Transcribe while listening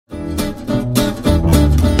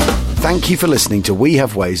Thank you for listening to We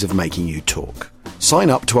Have Ways of Making You Talk. Sign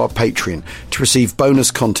up to our Patreon to receive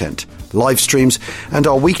bonus content, live streams, and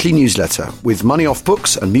our weekly newsletter with money off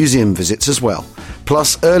books and museum visits as well,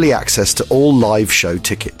 plus early access to all live show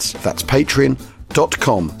tickets. That's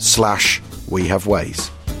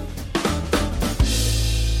patreon.com/wehaveways.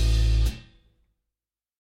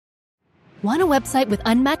 Want a website with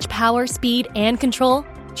unmatched power, speed, and control?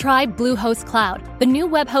 Try Bluehost Cloud, the new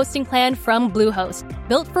web hosting plan from Bluehost,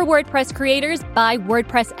 built for WordPress creators by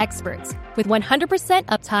WordPress experts. With 100%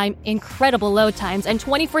 uptime, incredible load times, and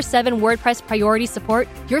 24/7 WordPress priority support,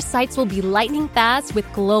 your sites will be lightning fast with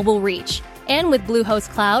global reach. And with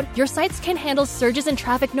Bluehost Cloud, your sites can handle surges in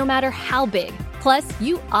traffic no matter how big. Plus,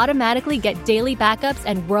 you automatically get daily backups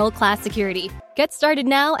and world-class security. Get started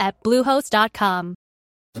now at Bluehost.com.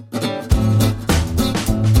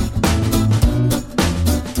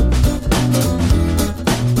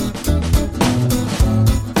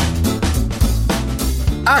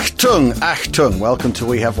 Achtung, Achtung. Welcome to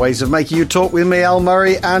We Have Ways of Making You Talk with me, Al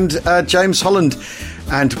Murray, and James Holland.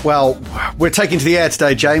 And, well, we're taking to the air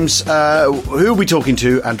today, James. Who are we talking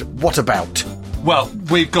to and what about? Well,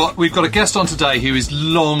 we've got a guest on today who is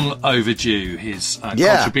long overdue. His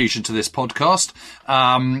contribution to this podcast.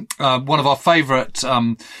 One of our favourite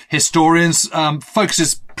historians,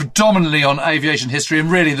 focuses predominantly on aviation history, and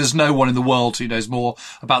really there's no one in the world who knows more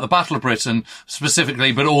about the Battle of Britain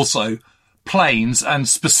specifically, but also planes, and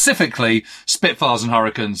specifically Spitfires and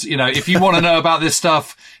Hurricanes. You know, if you want to know about this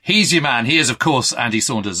stuff, he's your man. He is, of course, Andy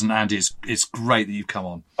Saunders, and Andy, it's great that you've come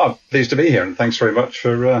on. Oh, pleased to be here, and thanks very much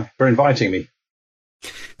for inviting me.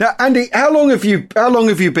 Now, Andy, how long have you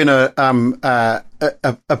been a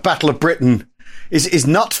Battle of Britain? Is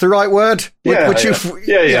nut the right word? Yeah.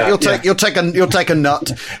 You'll take a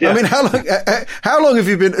nut. Yeah. I mean, how long have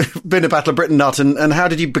you been a Battle of Britain nut, and how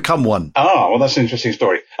did you become one? Oh, well, that's an interesting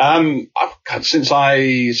story. Since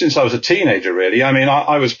I was a teenager, really. I mean,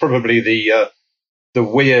 I was probably the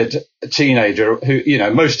weird teenager who, you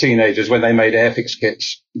know, most teenagers, when they made airfix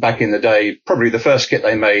kits back in the day, probably the first kit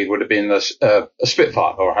they made would have been a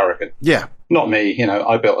Spitfire or a Hurricane. Yeah. Not me, you know,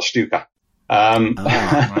 I built a Stuka. It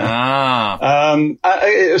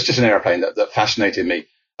was just an airplane that fascinated me.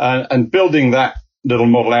 And building that little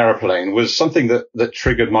model airplane was something that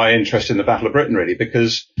triggered my interest in the Battle of Britain, really,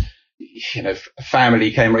 because, you know,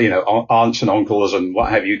 family came, you know, aunts and uncles and what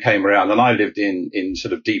have you came around. And I lived in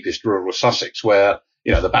sort of deepest rural Sussex where,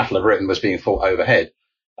 you know, the Battle of Britain was being fought overhead.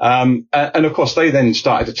 And of course, they then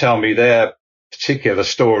started to tell me their particular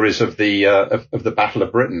stories of the Battle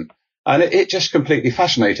of Britain. And it just completely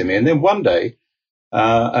fascinated me. And then one day,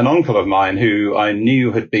 an uncle of mine who I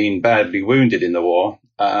knew had been badly wounded in the war,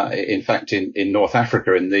 in fact, in North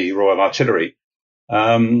Africa in the Royal Artillery,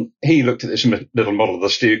 he looked at this little model of the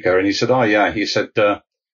Stuka and he said, "Oh yeah," he said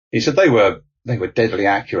they were deadly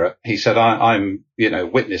accurate. He said, I'm, you know,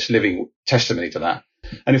 witness, living testimony to that.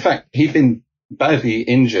 And in fact, he'd been badly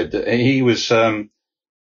injured. He was,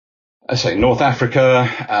 North Africa.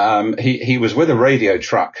 He was with a radio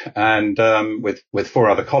truck and, with 4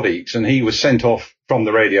 other colleagues, and he was sent off from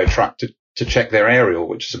the radio truck to check their aerial,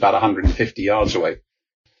 which is about 150 yards away.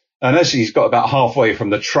 And as he's got about halfway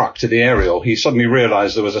from the truck to the aerial, he suddenly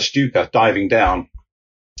realized there was a Stuka diving down.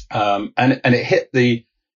 And it hit the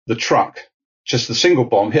truck. Just the single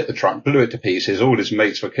bomb hit the truck, blew it to pieces. All his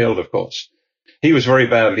mates were killed, of course. He was very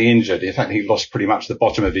badly injured. In fact, he lost pretty much the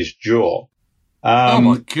bottom of his jaw. Oh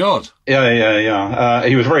my God. Yeah.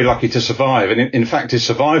 He was very lucky to survive. And in fact, his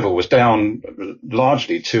survival was down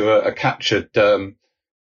largely to a captured,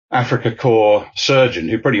 Africa Corps surgeon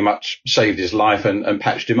who pretty much saved his life and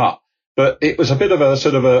patched him up. But it was a bit of a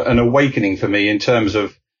sort of an awakening for me in terms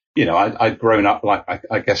of, you know, I'd grown up like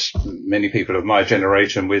I guess many people of my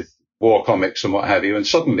generation with war comics and what have you. And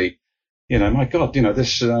suddenly, you know, my God, you know,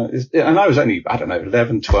 this, and I was only, I don't know,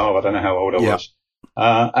 11, 12. I don't know how old I was.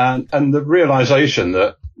 And the realization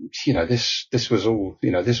that, you know, this was all,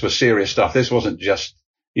 you know, this was serious stuff. This wasn't just,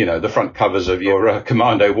 you know, the front covers of your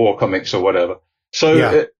Commando war comics or whatever.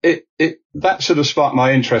 So that sort of sparked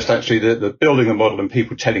my interest, actually, the building a model and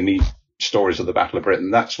people telling me stories of the Battle of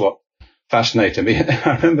Britain. That's what fascinated me.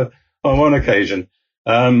 I remember on one occasion,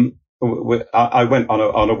 I went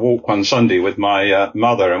on a walk one Sunday with my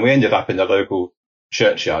mother, and we ended up in the local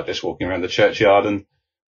churchyard, just walking around the churchyard, and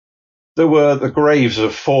there were the graves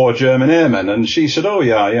of 4 German airmen. And she said, "Oh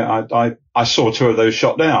yeah, I saw 2 of those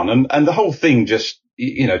shot down." And the whole thing just,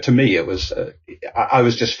 you know, to me, it was, I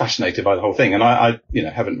was just fascinated by the whole thing. And I you know,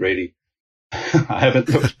 haven't really, I haven't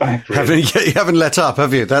looked back. Really. You haven't let up,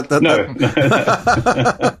 have you? No.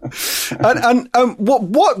 And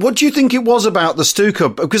what do you think it was about the Stuka?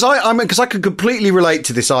 Because I could completely relate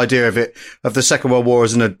to this idea of the Second World War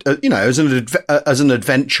as an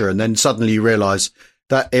adventure, and then suddenly you realise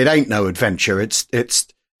that it ain't no adventure. It's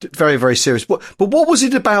very, very serious. But what was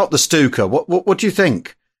it about the Stuka? What do you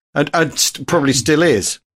think? And probably still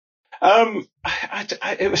is.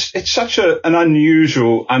 It's such an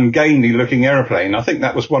unusual, ungainly looking aeroplane. I think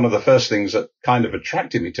that was one of the first things that kind of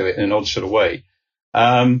attracted me to it in an odd sort of way.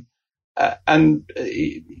 It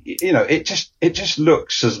just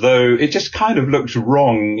looks as though it just kind of looks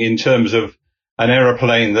wrong in terms of an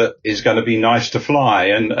aeroplane that is going to be nice to fly.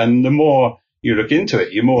 And the more you look into it,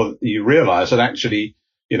 the more you realize that actually,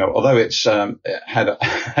 although it's had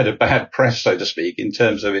a bad press, so to speak, in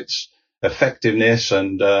terms of its effectiveness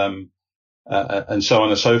and so on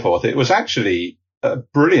and so forth, it was actually a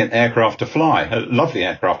brilliant aircraft to fly, a lovely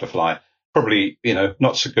aircraft to fly. Probably,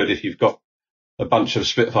 not so good if you've got a bunch of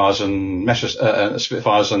Spitfires and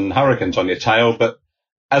Spitfires and Hurricanes on your tail, but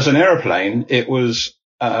as an aeroplane, it was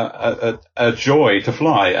a joy to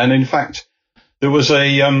fly. And in fact, there was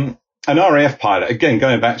an RAF pilot, again,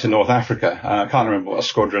 going back to North Africa. I can't remember what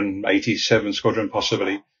squadron, 87 squadron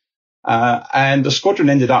possibly. And the squadron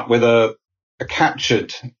ended up with a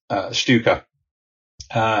captured Stuka.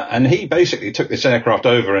 And he basically took this aircraft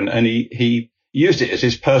over and he used it as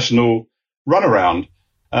his personal runaround.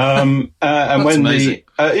 And when amazing.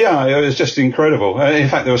 It was just incredible. In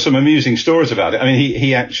fact, there were some amusing stories about it. I mean,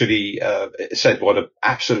 he actually said what an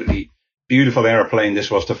absolutely beautiful aeroplane this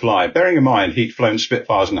was to fly. Bearing in mind, he'd flown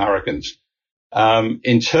Spitfires and Hurricanes.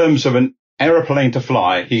 In terms of an aeroplane to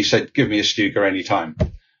fly, he said, give me a Stuka anytime,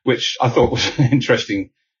 which I thought was an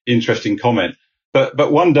interesting comment. But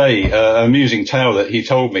one day, an amusing tale that he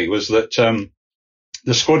told me was that,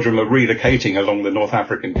 the squadron were relocating along the North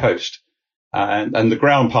African coast. And the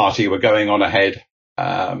ground party were going on ahead,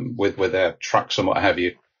 with their trucks and what have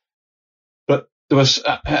you. But there was,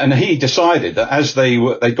 and he decided that as they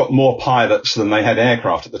got more pilots than they had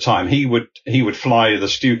aircraft at the time, he would fly the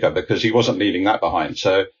Stuka because he wasn't leaving that behind.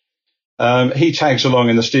 So, he tags along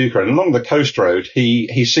in the Stuka, and along the coast road,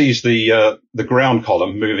 he sees the ground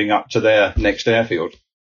column moving up to their next airfield.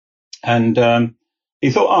 And,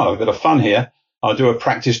 he thought, a bit of fun here. I'll do a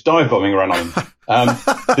practice dive bombing run on them.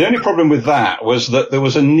 The only problem with that was that there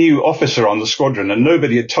was a new officer on the squadron and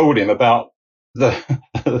nobody had told him about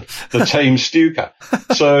the tame Stuka.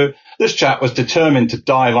 So this chap was determined to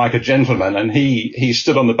die like a gentleman, and he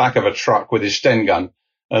stood on the back of a truck with his Sten gun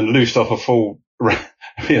and loosed off a full,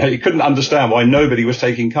 he couldn't understand why nobody was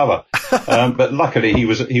taking cover. But luckily he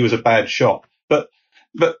was a bad shot. But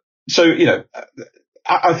so,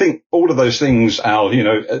 I think all of those things, Al,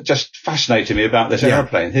 just fascinated me about this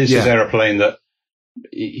aeroplane. Here's this aeroplane that,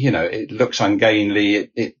 it looks ungainly.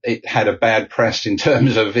 It had a bad press in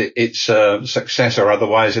terms of its success or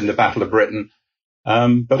otherwise in the Battle of Britain.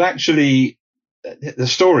 But actually, the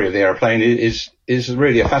story of the aeroplane is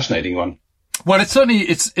really a fascinating one. Well, it's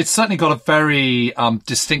certainly got a very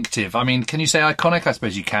distinctive. I mean, can you say iconic? I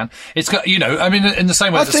suppose you can. It's got, in the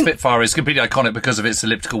same way the Spitfire is completely iconic because of its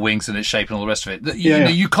elliptical wings and its shape and all the rest of it.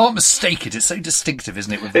 You can't mistake it. It's so distinctive,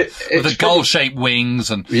 isn't it? With the gull-shaped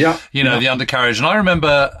wings and the undercarriage. And I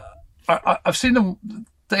remember I've seen them.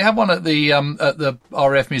 They have one at the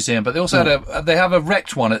RAF museum, but they also they have a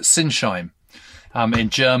wrecked one at Sinsheim in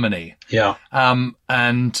Germany. Yeah.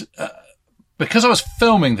 Because I was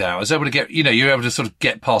filming there, I was able to get, you're able to sort of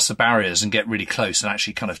get past the barriers and get really close and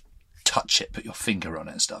actually kind of touch it, put your finger on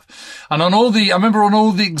it and stuff. And I remember on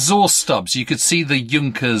all the exhaust stubs, you could see the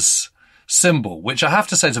Junkers symbol, which I have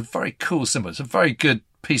to say is a very cool symbol. It's a very good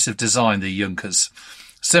piece of design, the Junkers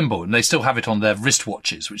symbol. And they still have it on their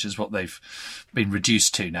wristwatches, which is what they've been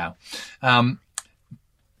reduced to now.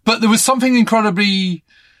 But there was something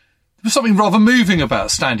rather moving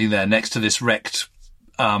about standing there next to this wrecked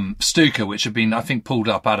Stuka, which had been, I think, pulled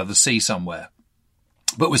up out of the sea somewhere,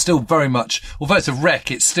 but was still very much, although it's a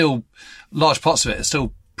wreck, it's still, large parts of it are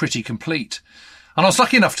still pretty complete. And I was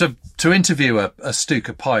lucky enough to interview a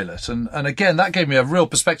Stuka pilot. And again, that gave me a real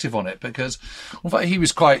perspective on it because, although he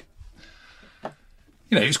was quite,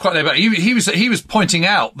 he was quite laid back, he was pointing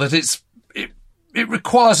out that it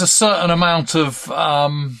requires a certain amount of,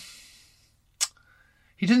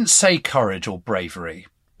 he didn't say courage or bravery,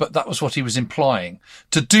 but that was what he was implying,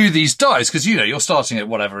 to do these dives. Because, you're starting at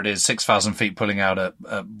whatever it is, 6,000 feet, pulling out at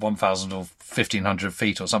 1,000 or 1,500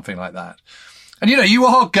 feet or something like that. And, you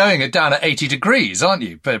are going it down at 80 degrees, aren't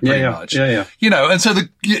you? Pretty much. Yeah. And so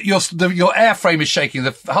your airframe is shaking,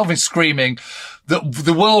 the whole thing's screaming,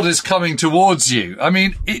 the world is coming towards you. I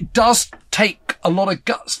mean, it does take a lot of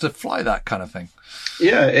guts to fly that kind of thing.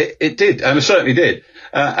 Yeah, it did. And it certainly did.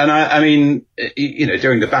 I mean,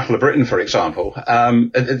 during the Battle of Britain, for example,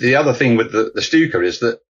 the other thing with the Stuka is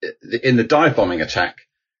that in the dive bombing attack,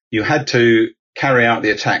 you had to carry out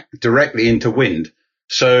the attack directly into wind.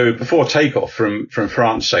 So before takeoff from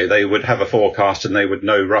France, say, they would have a forecast and they would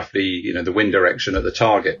know roughly, the wind direction at the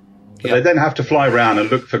target. But they then have to fly around and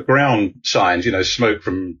look for ground signs, smoke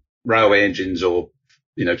from railway engines or,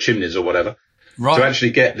 chimneys or whatever, to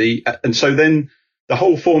actually get and so then the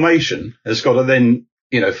whole formation has got to then,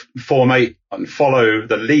 formate and follow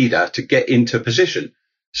the leader to get into position.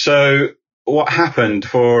 So what happened,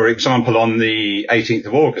 for example, on the 18th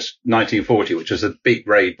of August, 1940, which was a big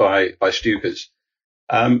raid by Stukas,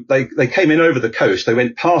 they came in over the coast, they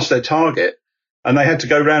went past their target, and they had to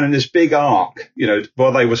go around in this big arc,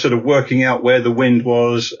 while they were sort of working out where the wind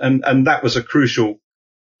was. And that was a crucial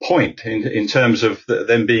point in terms of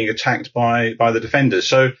them being attacked by the defenders.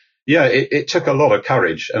 So, yeah, it took a lot of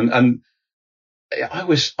courage. And I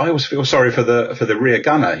always feel sorry for the rear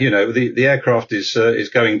gunner. The aircraft is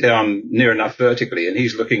going down near enough vertically and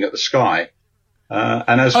he's looking at the sky.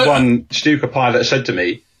 And as one Stuka pilot said to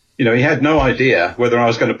me, he had no idea whether I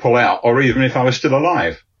was going to pull out or even if I was still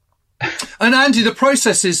alive. And Andy, the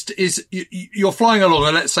process is you're flying along,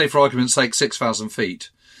 and let's say for argument's sake, 6,000 feet.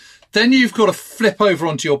 Then you've got to flip over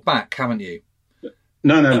onto your back, haven't you?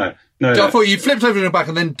 No. I thought you flipped over on your back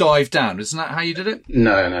and then dive down. Isn't that how you did it?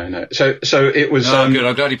 No. So it was. Good.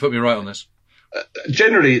 I'm glad you put me right on this.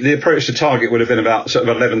 Generally, the approach to target would have been about sort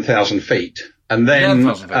of 11,000 feet, and then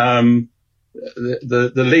the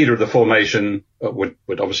leader of the formation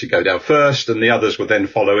would obviously go down first, and the others would then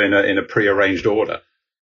follow in a prearranged order.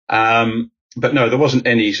 But no, there wasn't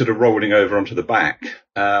any sort of rolling over onto the back.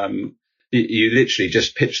 You literally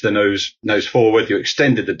just pitched the nose forward. You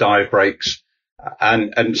extended the dive brakes,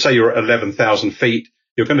 and say you're at 11,000 feet,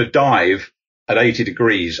 you're going to dive at 80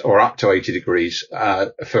 degrees or up to 80 degrees,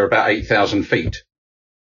 for about 8,000 feet.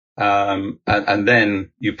 And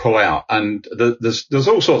then you pull out, and there's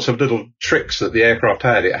all sorts of little tricks that the aircraft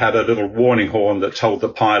had. It had a little warning horn that told the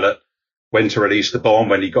pilot when to release the bomb,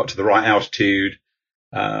 when he got to the right altitude.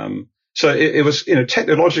 So it was,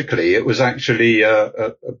 technologically, it was actually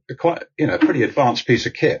a quite, pretty advanced piece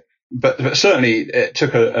of kit. But certainly it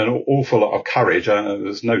took an awful lot of courage.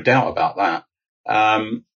 There's no doubt about that.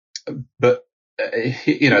 But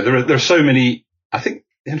there are so many. I think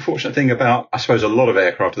the unfortunate thing about, I suppose, a lot of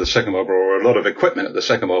aircraft of the Second World War, or a lot of equipment of the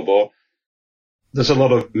Second World War, there's a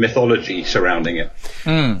lot of mythology surrounding it.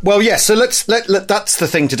 Well, yes. So that's the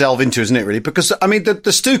thing to delve into, isn't it? Really, because I mean,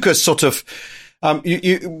 the Stuka sort of.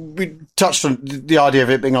 We touched on the idea of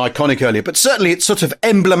it being iconic earlier, but certainly it's sort of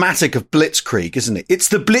emblematic of Blitzkrieg, isn't it? It's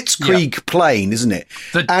the Blitzkrieg plane, isn't it?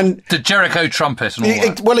 The Jericho Trumpet and all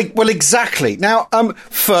that. Well, exactly. Now,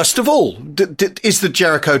 first of all, is the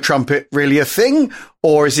Jericho Trumpet really a thing,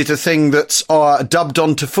 or is it a thing that's dubbed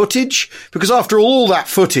onto footage? Because after all that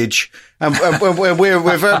footage,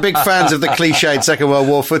 we're very big fans of the cliched Second World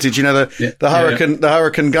War footage, the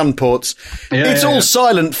Hurricane gun ports. It's all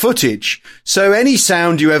silent footage. So any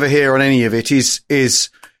sound you ever hear on any of it is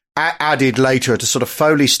added later at a sort of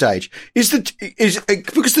Foley stage. Because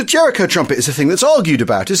the Jericho Trumpet is a thing that's argued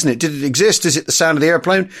about, isn't it? Did it exist? Is it the sound of the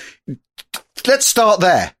airplane? Let's start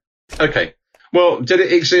there. Okay. Well, did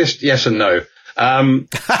it exist? Yes and no. Oh,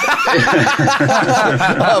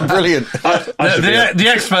 brilliant.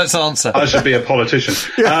 The expert's answer. I should be a politician.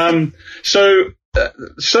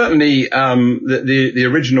 Certainly, the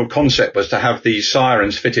original concept was to have these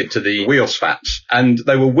sirens fitted to the wheel spats, and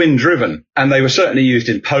they were wind driven, and they were certainly used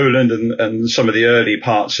in Poland and some of the early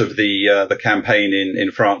parts of the campaign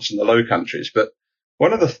in France and the Low Countries. But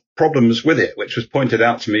one of the problems with it, which was pointed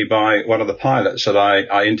out to me by one of the pilots that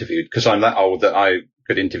I interviewed, because I'm that old that I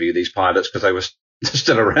could interview these pilots because they were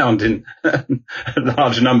still around in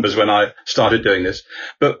large numbers when I started doing this.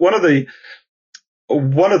 But one of the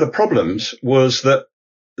problems was that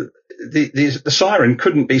the siren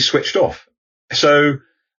couldn't be switched off. So,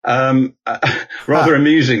 rather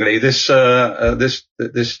amusingly, this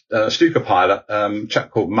Stuka pilot, chap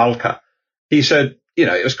called Malka, he said,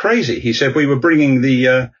 it was crazy. He said we were bringing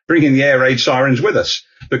the air raid sirens with us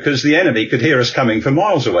because the enemy could hear us coming from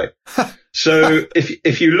miles away. So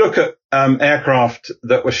if you look at aircraft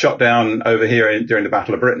that were shot down over here during the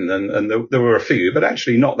Battle of Britain, and there were a few, but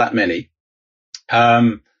actually not that many.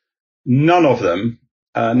 None of them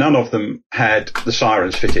had the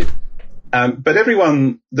sirens fitted. But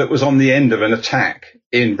everyone that was on the end of an attack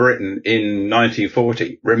in Britain in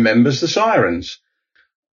 1940 remembers the sirens.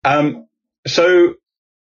 So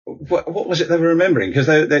what was it they were remembering? Because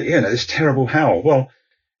they this terrible howl. Well,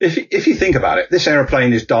 if you think about it, this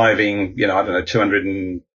aeroplane is diving,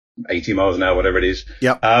 200 80 miles an hour, whatever it is.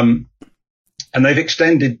 Yep. And they've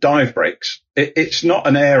extended dive brakes. It's not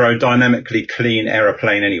an aerodynamically clean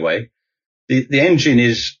aeroplane anyway. The engine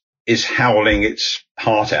is howling its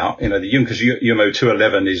heart out. The Junkers Jumo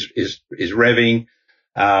 211 is revving.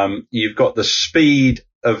 You've got the speed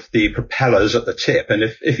of the propellers at the tip. And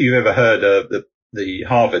if you've ever heard the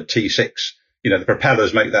Harvard T6, the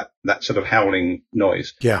propellers make that sort of howling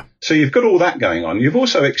noise. Yeah. So you've got all that going on. You've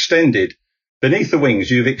also extended beneath the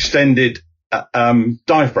wings. You've extended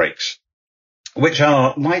dive brakes, which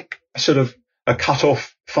are like sort of a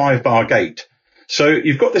cut-off 5-bar gate. So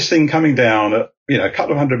you've got this thing coming down at, a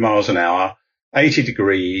couple of 100 miles an hour, 80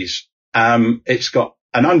 degrees. It's got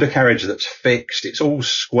an undercarriage that's fixed. It's all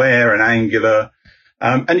square and angular.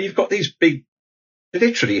 And you've got these big,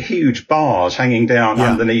 literally huge bars hanging down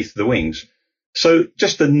underneath the wings. So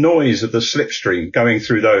just the noise of the slipstream going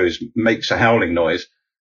through those makes a howling noise.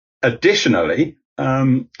 Additionally,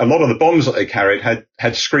 a lot of the bombs that they carried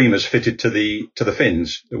had screamers fitted to the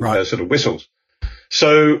fins, right. Sort of whistles.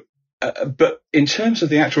 So, but in terms of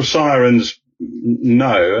the actual sirens,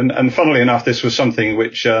 no. And funnily enough, this was something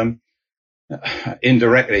which,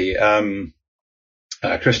 indirectly,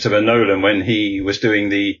 Christopher Nolan, when he was doing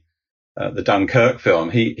the Dunkirk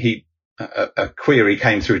film, a query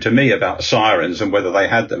came through to me about sirens and whether they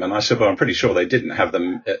had them. And I said, well, I'm pretty sure they didn't have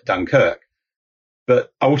them at Dunkirk.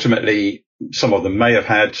 But ultimately, some of them may have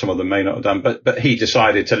had, some of them may not have done. But he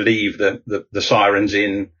decided to leave the sirens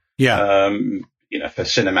in, for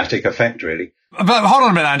cinematic effect, really. But hold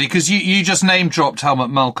on a minute, Andy, because you just name dropped Helmut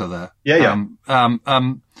Malka there. Yeah.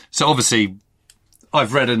 So obviously,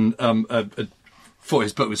 I've read and thought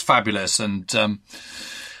his book was fabulous, and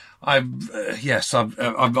I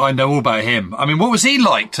know all about him. I mean, what was he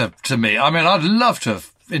like to me? I mean, I'd love to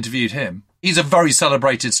have interviewed him. He's a very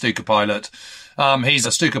celebrated Stuka pilot. He's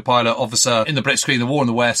a Stuka pilot officer in the Blitzkrieg, the war in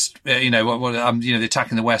the West. The attack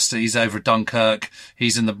in the West. He's over at Dunkirk.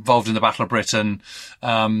 He's involved in the Battle of Britain.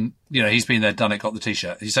 He's been there, done it, got the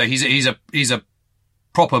T-shirt. So he's a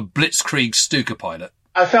proper Blitzkrieg Stuka pilot.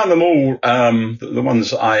 I found them all, the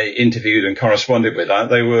ones I interviewed and corresponded with,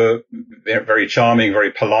 they were very charming,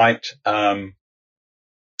 very polite.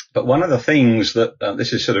 But one of the things that,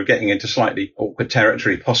 this is sort of getting into slightly awkward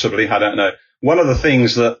territory, possibly, I don't know. One of the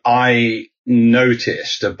things that I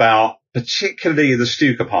noticed about particularly the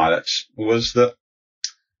Stuka pilots was that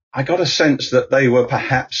I got a sense that they were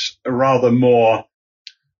perhaps rather more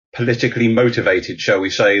politically motivated, shall we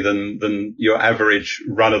say, than your average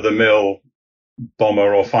run-of-the-mill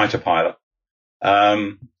bomber or fighter pilot.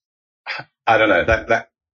 I don't know, that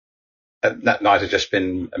might have just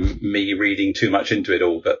been me reading too much into it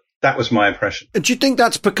all, but that was my impression. Do you think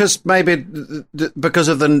that's because of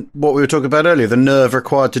what we were talking about earlier, the nerve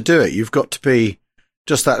required to do it? You've got to be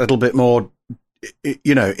just that little bit more,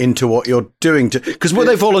 into what you're doing. Because were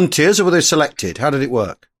they volunteers or were they selected? How did it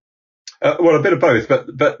work? Well, a bit of both,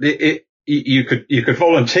 but you could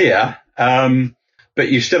volunteer, but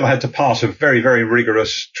you still had to pass a very, very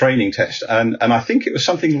rigorous training test. And I think it was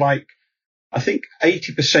something like,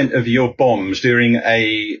 80% of your bombs during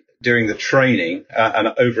the training, and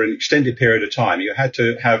over an extended period of time, you had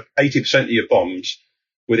to have 80% of your bombs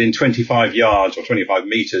within 25 yards or 25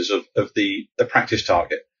 meters of the practice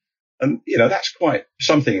target. And, that's quite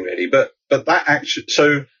something really, but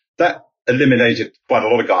so that eliminated quite a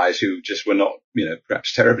lot of guys who just were not,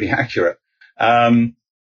 perhaps terribly accurate. But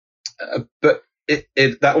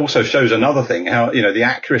that also shows another thing, how, the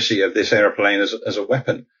accuracy of this aeroplane as a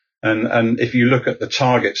weapon. And if you look at the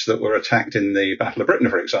targets that were attacked in the Battle of Britain,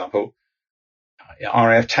 for example,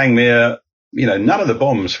 RAF Tangmere, none of the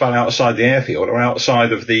bombs fell outside the airfield or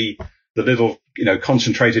outside of the little,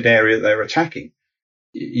 concentrated area that they were attacking.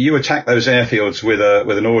 You attack those airfields with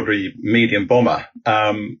an ordinary medium bomber,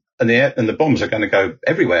 and the bombs are going to go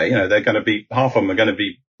everywhere. They're going to be, half of them are going to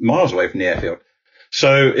be miles away from the airfield.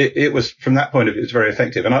 So it was, from that point of view, it's very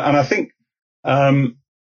effective. And I think, what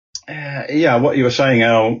you were saying,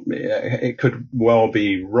 Al, it could well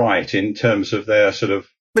be right in terms of their sort of.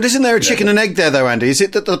 But isn't there a chicken and egg there, though, Andy? Is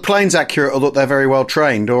it that the plane's accurate or that they're very well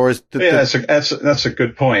trained, or is? That's a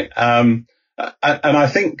good point. And I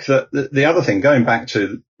think that the other thing, going back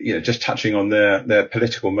to just touching on their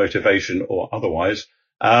political motivation or otherwise,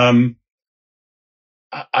 I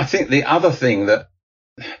think the other thing that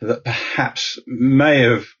perhaps may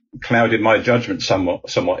have clouded my judgment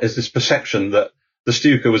somewhat is this perception that the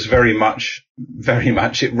Stuka was very much,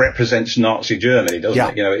 it represents Nazi Germany,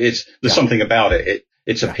 doesn't it? There's something about it.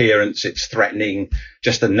 Its appearance, it's threatening.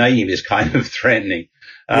 Just the name is kind of threatening.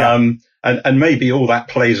 And maybe all that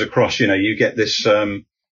plays across, you get this,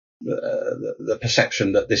 the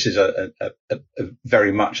perception that this is a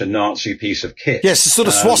very much a Nazi piece of kit. Yes, it's sort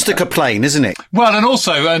of swastika plane, isn't it? Well,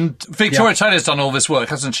 and Victoria Taylor's done all this work,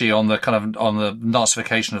 hasn't she, on the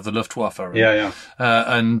Nazification of the Luftwaffe?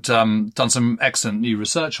 And done some excellent new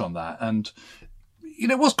research on that. And,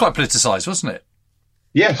 it was quite politicised, wasn't it?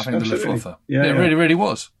 Yes, I think absolutely. The Luftwaffe. It really, really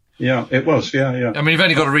was. Yeah, it was. Yeah. I mean, you've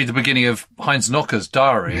only got to read the beginning of Heinz Knocker's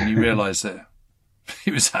diary and you realise that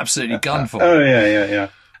he was absolutely gunned for. Oh, yeah.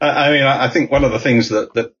 I think one of the things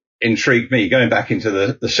that intrigued me going back into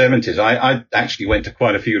the 70s, I actually went to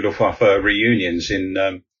quite a few Luftwaffe reunions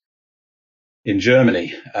in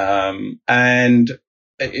Germany, and,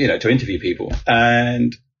 to interview people.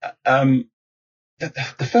 And,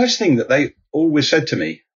 the first thing that they always said to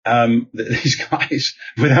me, that these guys,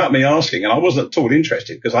 without me asking, and I wasn't at all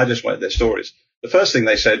interested because I just wanted their stories. The first thing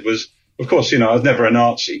they said was, of course, I was never a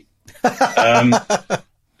Nazi.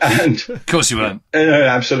 And of course you weren't.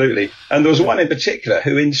 Absolutely. And there was one in particular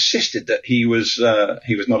who insisted that he was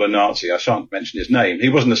not a Nazi. I shan't mention his name. He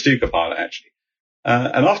wasn't a Stuka pilot, actually.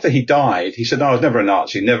 And after he died, he said, no, I was never a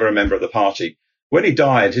Nazi, never a member of the party. When he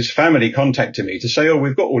died, his family contacted me to say, oh,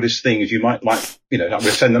 we've got all these things you might like, we'll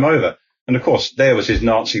send them over. And of course, there was his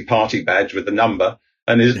Nazi party badge with the number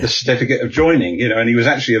and the certificate of joining, and he was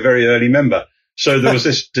actually a very early member. So there was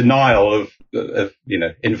this denial of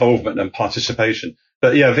involvement and participation.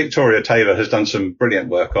 But yeah, Victoria Taylor has done some brilliant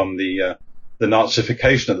work on the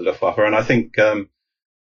Nazification of the Luftwaffe. And I think,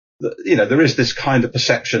 there is this kind of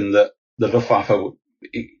perception that the Luftwaffe,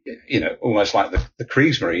 almost like the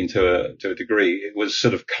Kriegsmarine to a degree, it was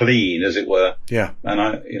sort of clean, as it were. Yeah. And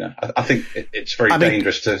I think it's very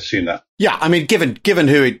dangerous to assume that. Yeah. I mean, given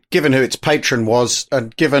who its patron was,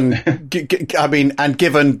 and given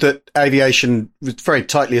that aviation was very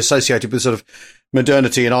tightly associated with sort of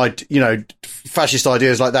modernity and fascist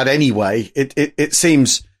ideas like that anyway, it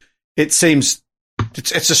seems it's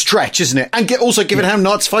a stretch, isn't it? And also given how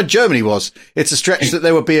Nazified Germany was, it's a stretch that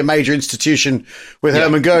there would be a major institution with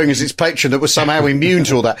Hermann Goering as its patron that was somehow immune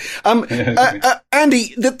to all that.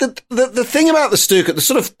 Andy, the thing about the Stuka, the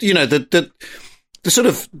sort of the sort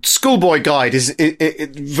of schoolboy guide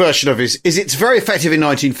version of is it's very effective in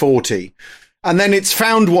 1940, and then it's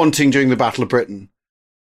found wanting during the Battle of Britain,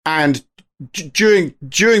 and during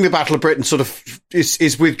the Battle of Britain sort of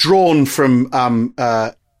is withdrawn from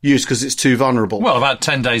use because it's too vulnerable. Well, about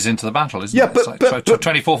 10 days into the battle, isn't it? But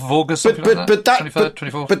 24th of August, something like that? 23rd,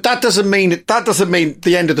 24th? But that doesn't mean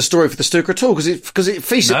the end of the story for the Stuka at all, because it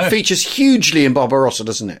features hugely in Barbarossa,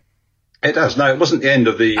 doesn't it? It does. No, it wasn't the end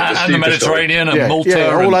of the and the Mediterranean story. And Malta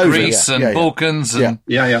and over, Greece and Balkans. And,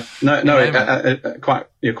 No,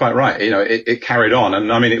 you're quite right. It carried on,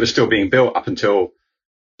 and I mean, it was still being built up until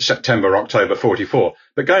September, October 44.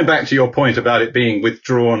 But going back to your point about it being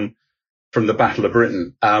withdrawn from the Battle of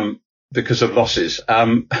Britain, because of losses,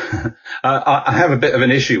 I have a bit of an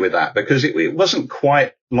issue with that, because it wasn't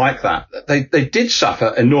quite like that. They did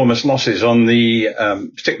suffer enormous losses on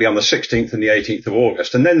particularly on the 16th and the 18th of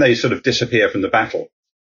August, and then they sort of disappear from the battle.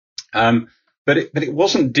 But it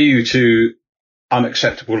wasn't due to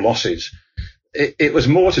unacceptable losses. It was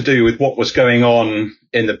more to do with what was going on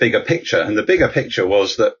in the bigger picture. And the bigger picture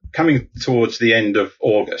was that coming towards the end of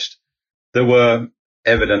August, there were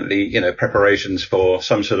evidently, preparations for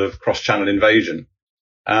some sort of cross-channel invasion.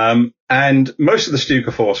 And most of the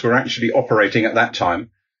Stuka force were actually operating at that time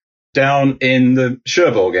down in the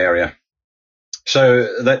Cherbourg area.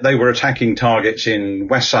 So they were attacking targets in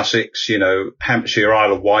West Sussex, Hampshire,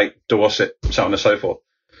 Isle of Wight, Dorset, so on and so forth.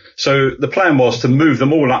 So the plan was to move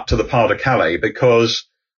them all up to the Pas de Calais, because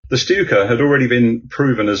the Stuka had already been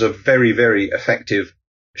proven as a very, very effective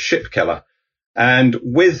ship killer. And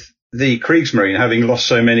with the Kriegsmarine having lost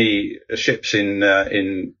so many ships in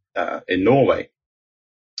Norway,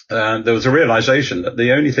 there was a realization that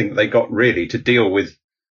the only thing that they got really to deal with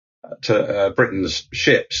Britain's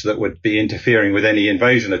ships that would be interfering with any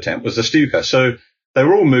invasion attempt was the Stuka. So they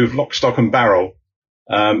were all moved lock, stock and barrel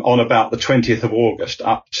on about the 20th of August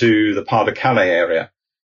up to the Pas de Calais area.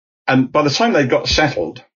 And by the time they got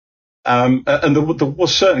settled, and there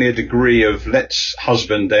was certainly a degree of let's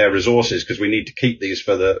husband their resources because we need to keep these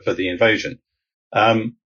for the invasion.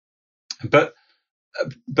 But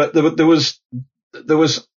there was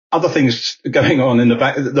other things going on in the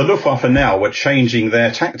back. The Luftwaffe now were changing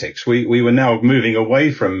their tactics. We were now moving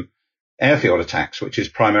away from airfield attacks, which is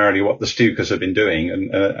primarily what the Stukas have been doing,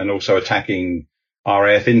 and also attacking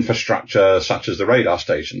RAF infrastructure such as the radar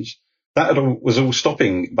stations. That was all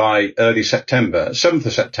stopping by early September, 7th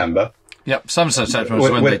of September. Yep, 7th of September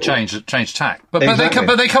was when they changed tack. But exactly.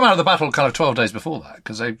 But they come out of the battle kind of 12 days before that,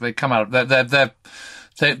 because they come out.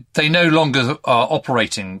 they no longer are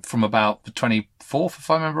operating from about the 24th, if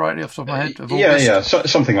I remember rightly, off the top of my head, of August. So,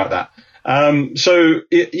 something like that.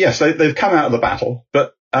 Yes, they've come out of the battle,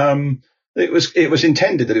 but it was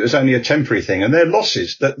intended that it was only a temporary thing, and their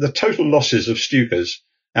losses, the total losses of Stukas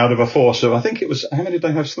out of a force of, I think it was, how many did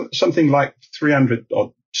they have? Something like 300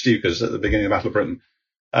 odd Stukas at the beginning of the Battle of Britain.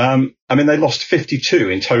 They lost 52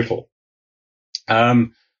 in total.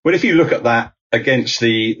 But if you look at that against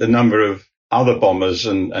the number of other bombers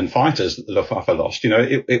and fighters that the Luftwaffe lost,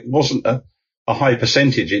 it wasn't a high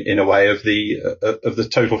percentage in a way of the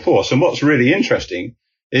total force. And what's really interesting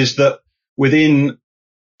is that within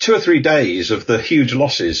 2 or 3 days of the huge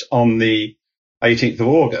losses on the 18th of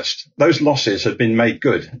August, those losses had been made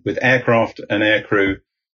good with aircraft and aircrew,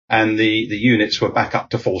 and the units were back up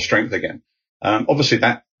to full strength again. Obviously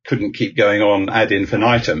that couldn't keep going on ad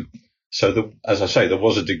infinitum. So as I say, there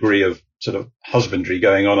was a degree of sort of husbandry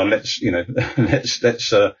going on, and let's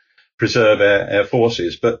preserve our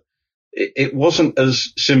forces. But it wasn't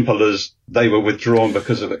as simple as they were withdrawn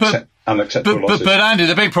because of unacceptable losses. But Andy,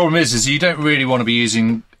 the big problem is you don't really want to be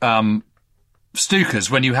using Stukas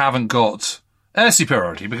when you haven't got air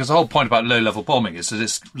superiority, because the whole point about low-level bombing is that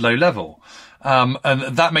it's low level. And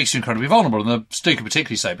that makes you incredibly vulnerable. And the Stuka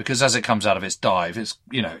particularly so, because as it comes out of its dive, it's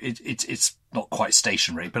not quite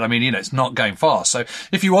stationary, but it's not going fast. So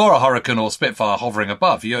if you are a Hurricane or Spitfire hovering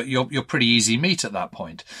above, you're pretty easy meat at that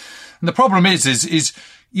point. And the problem is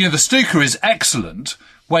the Stuka is excellent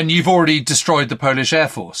when you've already destroyed the Polish Air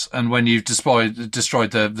Force and when you've destroyed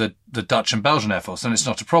the Dutch and Belgian Air Force, then it's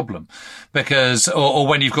not a problem. Because, or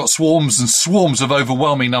when you've got swarms and swarms of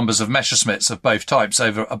overwhelming numbers of Messerschmitts of both types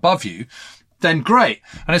above you, then great.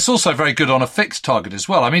 And it's also very good on a fixed target as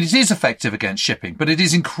well. It is effective against shipping, but it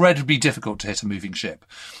is incredibly difficult to hit a moving ship.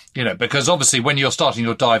 Because obviously when you're starting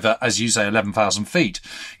your dive at, as you say, 11,000 feet,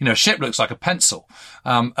 a ship looks like a pencil,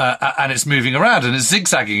 and it's moving around and it's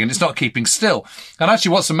zigzagging and it's not keeping still. And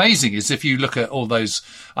actually what's amazing is if you look at all those,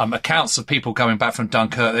 accounts of people coming back from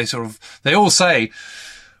Dunkirk, they all say,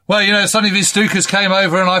 well, suddenly these Stukas came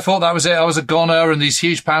over and I thought that was it. I was a goner, and these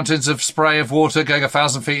huge fountains of spray of water going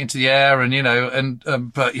 1,000 feet into the air,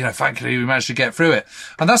 but thankfully we managed to get through it.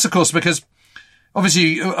 And that's of course because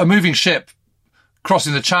obviously a moving ship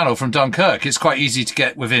crossing the channel from Dunkirk, it's quite easy to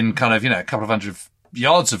get within kind of, a couple of hundred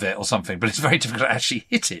yards of it or something, but it's very difficult to actually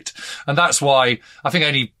hit it. And that's why I think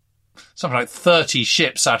only something like 30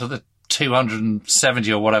 ships out of the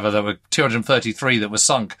 270 or whatever, there were 233 that were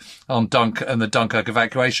sunk on the Dunkirk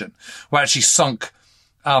evacuation, were actually sunk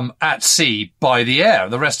at sea by the air.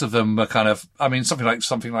 The rest of them were kind of,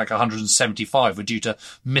 something like 175 were due to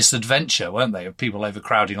misadventure, weren't they? Of people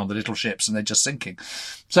overcrowding on the little ships and they're just sinking.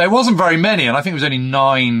 So it wasn't very many, and I think it was only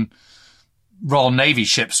 9 Royal Navy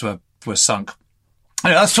ships were sunk.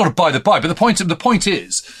 That's sort of by the by, but the point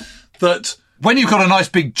is that when you've got a nice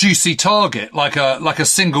big juicy target, like a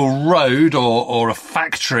single road or a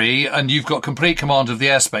factory, and you've got complete command of the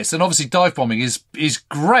airspace, then obviously dive bombing is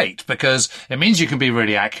great, because it means you can be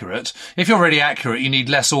really accurate. If you're really accurate, you need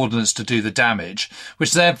less ordnance to do the damage,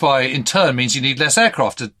 which thereby in turn means you need less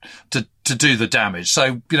aircraft to do the damage.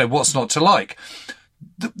 So, what's not to like?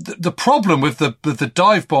 The problem with the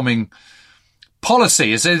dive bombing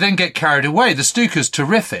policy is they then get carried away. The Stuka's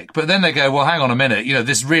terrific, but then they go, well, hang on a minute,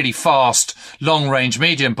 this really fast, long-range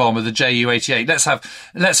medium bomber, the Ju-88,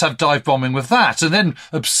 let's have dive bombing with that. And then,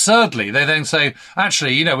 absurdly, they then say,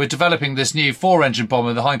 actually, we're developing this new 4-engine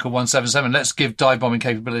bomber, the Heinkel 177, let's give dive bombing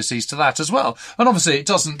capabilities to that as well. And obviously it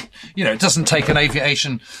doesn't take an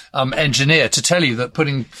aviation engineer to tell you that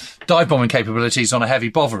putting dive bombing capabilities on a heavy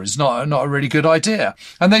bomber is not a really good idea.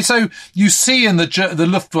 And you see in the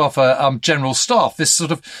Luftwaffe general staff, this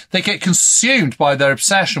sort of, they get consumed by their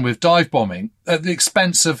obsession with dive bombing at the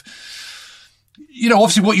expense of,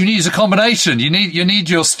 obviously what you need is a combination. You need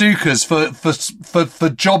your Stukas for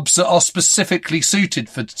jobs that are specifically suited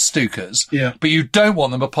for Stukas. Yeah. But you don't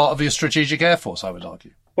want them a part of your strategic air force, I would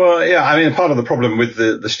argue. Well, yeah, part of the problem with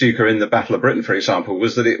the Stuka in the Battle of Britain, for example,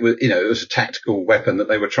 was that it was a tactical weapon that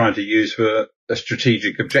they were trying to use for a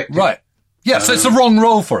strategic objective. Right. Yeah, so it's the wrong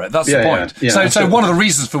role for it. That's the point. Yeah, so one of the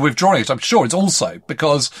reasons for withdrawing it, I'm sure, it's also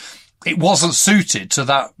because it wasn't suited to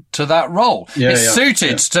that role. It's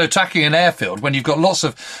suited to attacking an airfield when you've got lots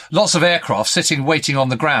of aircraft sitting waiting on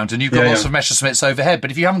the ground and you've got lots of Messerschmitts overhead. But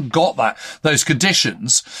if you haven't got those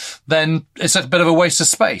conditions, then it's a bit of a waste of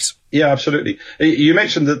space. Yeah, absolutely. You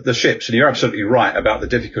mentioned the ships, and you're absolutely right about the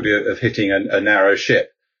difficulty of hitting a narrow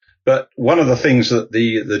ship. But one of the things that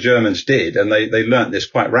the Germans did, and they learnt this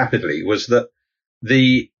quite rapidly, was that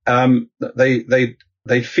they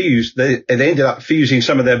they ended up fusing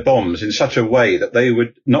some of their bombs in such a way that they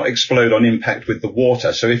would not explode on impact with the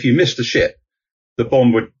water. So if you missed the ship, the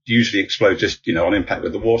bomb would usually explode just, on impact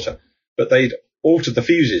with the water. But they'd altered the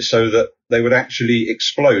fuses so that they would actually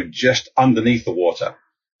explode just underneath the water.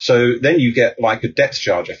 So then you get like a depth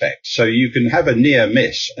charge effect. So you can have a near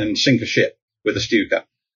miss and sink a ship with a Stuka.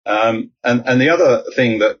 And the other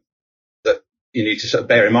thing that you need to sort of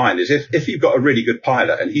bear in mind is if you've got a really good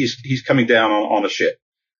pilot and he's coming down on a ship,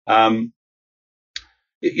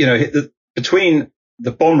 between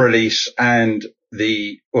the bomb release and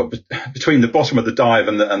between the bottom of the dive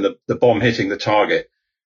and the bomb hitting the target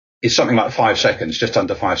is something like 5 seconds, just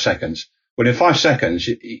under 5 seconds. Well, in 5 seconds,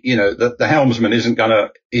 the helmsman he's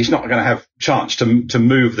not going to have chance to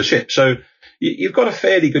move the ship. So you've got a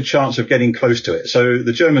fairly good chance of getting close to it. So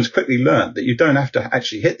the Germans quickly learned that you don't have to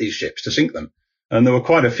actually hit these ships to sink them. And there were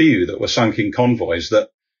quite a few that were sunk in convoys that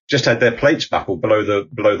just had their plates buckled below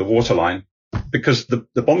the waterline because the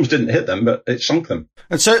bombs didn't hit them, but it sunk them.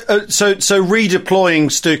 And so redeploying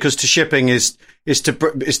Stukas to shipping is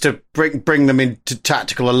to bring them into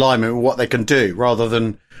tactical alignment with what they can do rather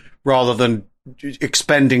than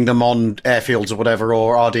expending them on airfields or whatever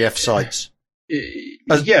or RDF sites.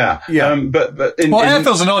 But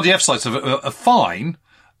airfields and RDF sites are fine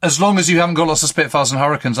as long as you haven't got lots of Spitfires and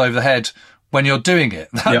Hurricanes overhead when you're doing it.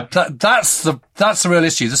 That's the real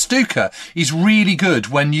issue. The Stuka is really good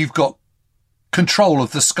when you've got control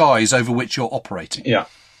of the skies over which you're operating. Yeah.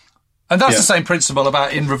 And that's the same principle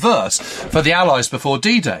about in reverse for the Allies before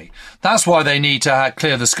D-Day. That's why they need to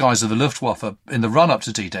clear the skies of the Luftwaffe in the run-up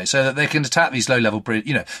to D-Day so that they can attack these low-level,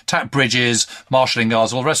 attack bridges, marshalling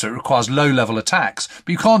guards, all the rest of it. It requires low-level attacks.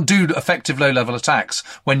 But you can't do effective low-level attacks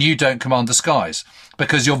when you don't command the skies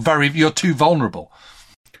because you're too vulnerable.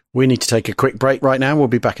 We need to take a quick break right now. We'll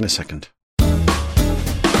be back in a second.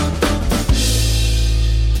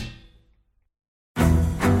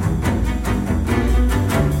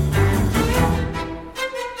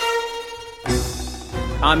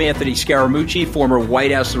 I'm Anthony Scaramucci, former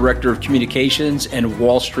White House Director of Communications and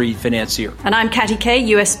Wall Street financier. And I'm Katty Kay,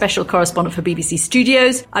 US Special Correspondent for BBC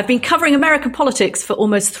Studios. I've been covering American politics for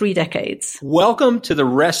almost 3 decades. Welcome to The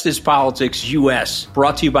Rest is Politics US,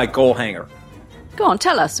 brought to you by Goalhanger. Go on,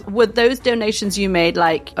 tell us, were those donations you made,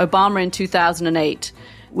 like Obama in 2008,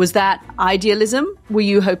 was that idealism? Were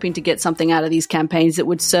you hoping to get something out of these campaigns that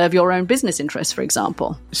would serve your own business interests, for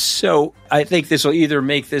example? So I think this will either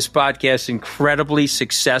make this podcast incredibly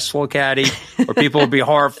successful, Katty, or people will be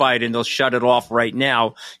horrified and they'll shut it off right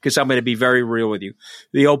now because I'm going to be very real with you.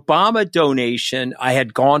 The Obama donation, I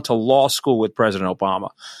had gone to law school with President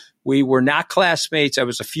Obama. We were not classmates. I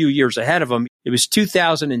was a few years ahead of him. It was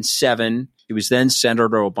 2007. He was then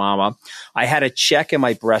Senator Obama. I had a check in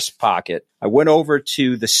my breast pocket. I went over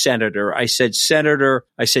to the senator. I said, Senator,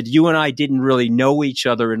 you and I didn't really know each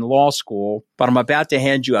other in law school, but I'm about to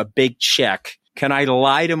hand you a big check. Can I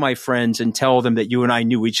lie to my friends and tell them that you and I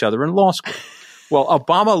knew each other in law school? Well,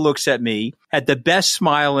 Obama looks at me, had the best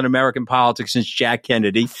smile in American politics since Jack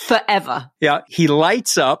Kennedy. Forever. Yeah. He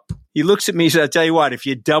lights up. He looks at me and says, I'll tell you what, if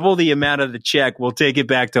you double the amount of the check, we'll take it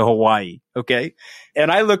back to Hawaii. Okay. And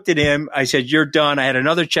I looked at him. I said, you're done. I had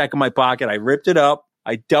another check in my pocket. I ripped it up.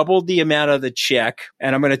 I doubled the amount of the check.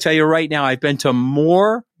 And I'm going to tell you right now, I've been to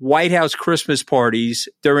more White House Christmas parties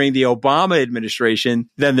during the Obama administration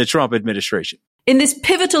than the Trump administration. In this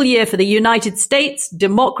pivotal year for the United States,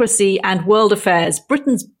 democracy and world affairs,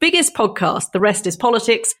 Britain's biggest podcast, The Rest is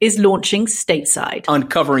Politics, is launching stateside.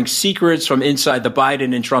 Uncovering secrets from inside the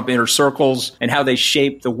Biden and Trump inner circles and how they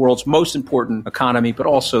shape the world's most important economy, but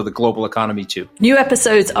also the global economy too. New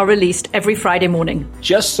episodes are released every Friday morning.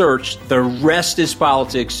 Just search The Rest is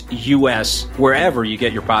Politics US wherever you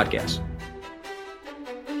get your podcasts.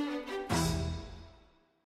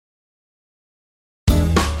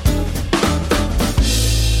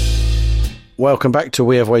 Welcome back to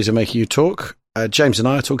We Have Ways of Making You Talk. James and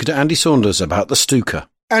I are talking to Andy Saunders about the Stuka.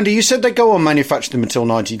 Andy, you said they go on manufacture them until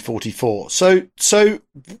 1944. So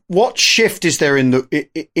what shift is there in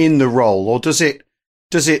the role, or does it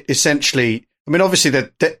essentially? I mean, obviously,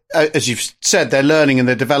 they're, as you've said, they're learning and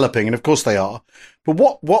they're developing, and of course they are. But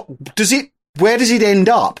what does it? Where does it end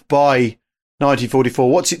up by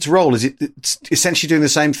 1944? What's its role? Is it essentially doing the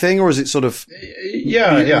same thing, or is it sort of?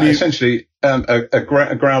 Essentially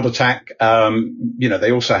a ground attack.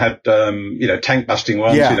 They also had tank busting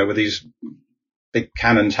ones. With these big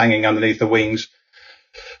cannons hanging underneath the wings.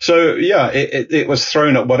 So it was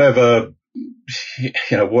thrown at whatever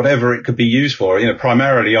it could be used for.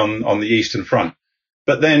 Primarily on the Eastern Front.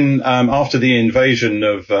 But then, after the invasion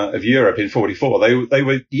of Europe in 44, they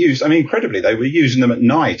were used, incredibly, they were using them at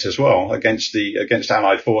night as well against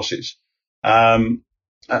Allied forces. And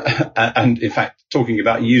in fact, talking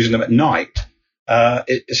about using them at night,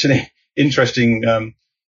 it's an interesting,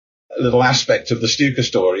 little aspect of the Stuka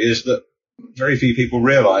story is that very few people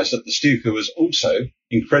realise that the Stuka was also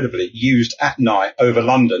incredibly used at night over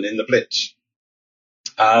London in the Blitz.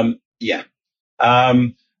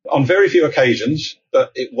 On very few occasions,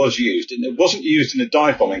 but it was used, and it wasn't used in a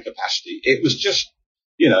dive bombing capacity. It was just,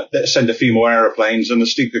 let's send a few more aeroplanes and the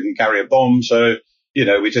Stuka can carry a bomb. So,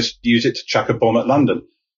 we just use it to chuck a bomb at London.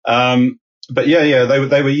 But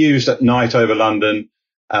they were used at night over London.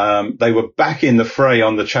 They were back in the fray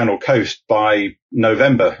on the Channel coast by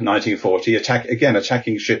November 1940,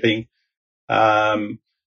 attacking shipping. And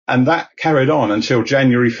that carried on until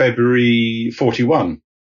January, February 41.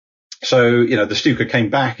 So, the Stuka came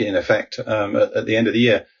back in effect, at the end of the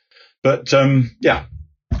year. But,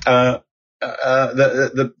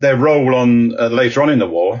 their role on, later on in the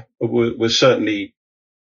war was certainly,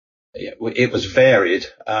 it was varied,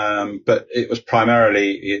 but it was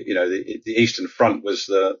primarily, the Eastern Front was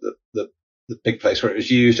the big place where it was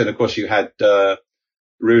used. And of course you had,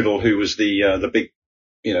 Rudel, who was the big,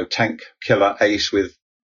 tank killer ace with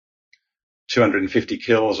 250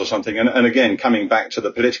 kills or something. And again, coming back to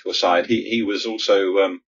the political side, he was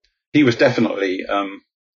also, he was definitely,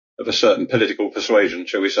 of a certain political persuasion,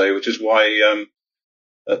 shall we say, which is why,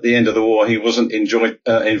 at the end of the war, he wasn't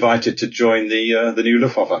invited to join the new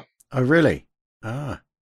Luftwaffe. Oh, really? Ah.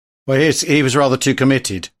 Well, he was rather too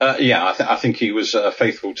committed. I think he was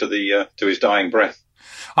faithful to his dying breath.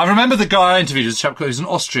 I remember the guy I interviewed was a chap who was an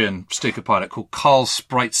Austrian Stuka pilot called Karl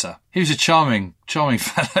Spreitzer. He was a charming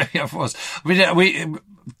fellow. He was. We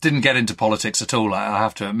didn't get into politics at all, I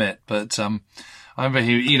have to admit. But I remember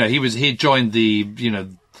he joined the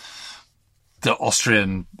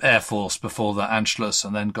Austrian Air Force before the Anschluss,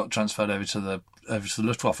 and then got transferred over to the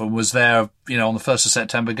Luftwaffe, and was there, on the 1st of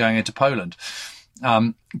September going into Poland.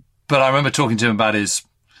 But I remember talking to him about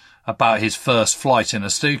his first flight in a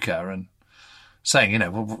Stuka and saying,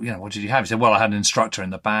 what did you have? He said, well, I had an instructor in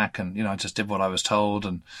the back and, I just did what I was told.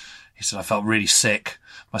 And he said, I felt really sick.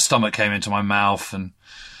 My stomach came into my mouth and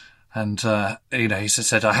he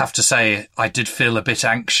said, I have to say, I did feel a bit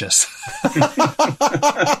anxious. Can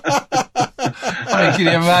you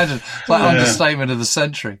imagine? It's like understatement of the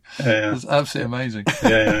century. Yeah. It's absolutely amazing.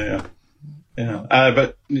 Yeah.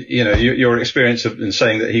 But, your experience in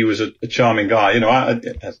saying that he was a charming guy,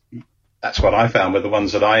 that's what I found with the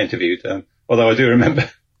ones that I interviewed. Although I do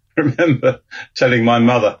remember telling my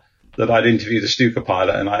mother that I'd interviewed the Stuka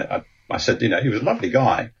pilot, and I said, he was a lovely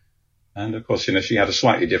guy. And of course, she had a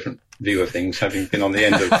slightly different view of things, having been on the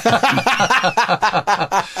end of.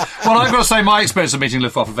 Well, I've got to say, my experience of meeting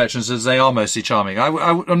Luftwaffe veterans is they are mostly charming.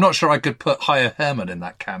 I'm not sure I could put Heyer Hermann in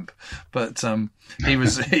that camp, but he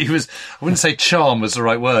was. I wouldn't say charm was the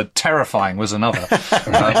right word. Terrifying was another.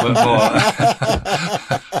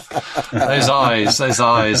 Those eyes,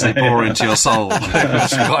 they bore into your soul. It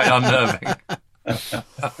was quite unnerving.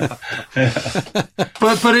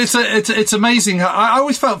 But it's amazing. I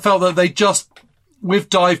always felt that they just, with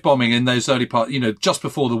dive bombing in those early parts, just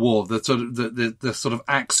before the war, the sort of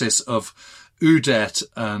axis of Udet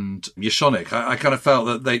and Yashonik, I kind of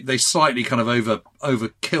felt that they slightly kind of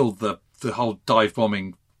overkilled the whole dive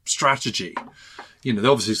bombing strategy. They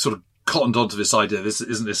obviously sort of cottoned onto this idea,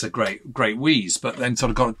 isn't this a great wheeze, but then sort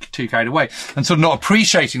of got too carried away and sort of not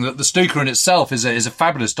appreciating that the Stuka in itself is a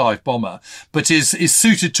fabulous dive bomber, but is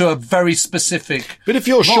suited to a very specific. But if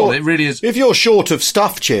you're short, it really is. If you're short of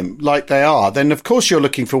stuff, Jim, like they are, then of course you're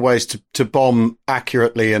looking for ways to bomb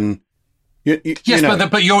accurately and. Yes,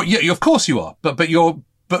 but you're of course you are, but you're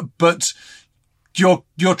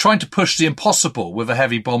trying to push the impossible with a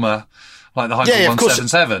heavy bomber. Like the Heinkel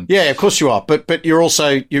 177. Yeah, of course you are. But you're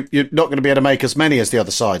also, you're not going to be able to make as many as the other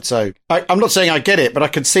side. So I'm not saying I get it, but I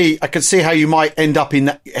can see how you might end up in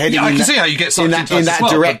that heading. Yeah, I can see how you get sucked into that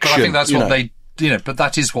direction. But I think that's what they, but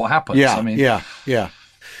that is what happens. Yeah, yeah.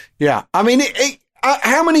 I mean,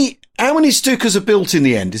 how many Stukas are built in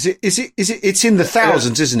the end? It's in the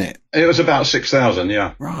thousands, isn't it? It was about 6,000.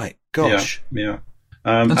 Yeah. Right. Gosh. Yeah.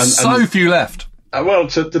 And so few left. Well,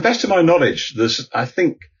 to the best of my knowledge, there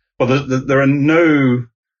are no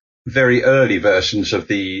very early versions of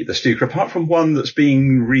the Stuka, apart from one that's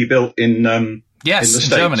being rebuilt in the States.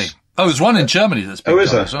 Germany. Oh, there's one in Germany that's been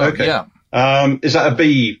is there? Well. Okay. Yeah. Is that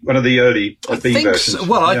one of the early B versions? So.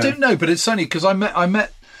 Well, I don't know, but it's only because I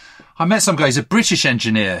met some guy. He's a British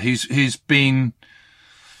engineer who's been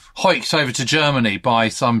hiked over to Germany by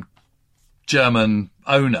some German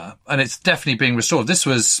owner, and it's definitely being restored.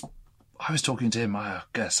 I was talking to him, I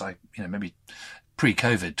guess, maybe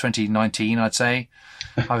pre-COVID, 2019, I'd say.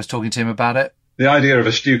 I was talking to him about it. The idea of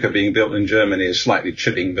a Stuka being built in Germany is slightly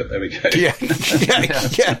chilling, but there we go. Yeah,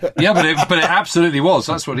 but it absolutely was.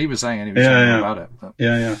 That's what he was saying, and he was talking about it. But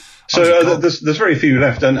So there's very few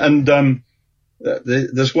left, and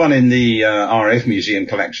there's one in the RAF Museum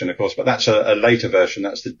collection, of course, but that's a later version.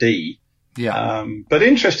 That's the D. Yeah. But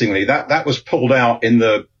interestingly, that was pulled out in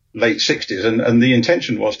the late 60s, and the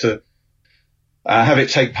intention was to have it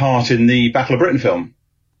take part in the Battle of Britain film.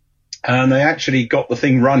 And they actually got the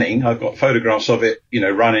thing running. I've got photographs of it,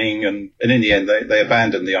 running, and in the end they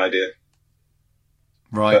abandoned the idea.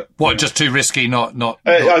 Right. What? Just too risky? Not.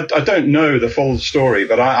 I don't know the full story,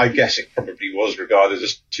 but I guess it probably was regarded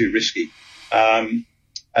as too risky. And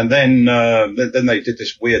then they did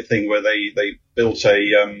this weird thing where they built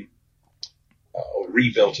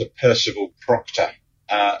rebuilt a Percival Proctor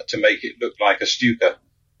to make it look like a Stuka,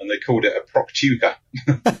 and they called it a Proctuka.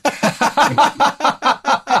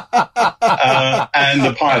 And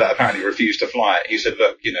the pilot apparently refused to fly it. He said,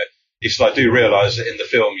 "Look, he said, I do realise that in the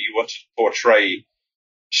film you want to portray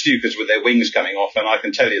Stukas with their wings coming off, and I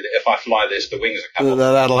can tell you that if I fly this, the wings are coming off."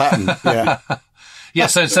 That'll happen. Yeah. Yeah,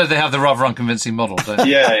 so they have the rather unconvincing model, don't they?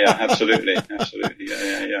 Yeah, absolutely.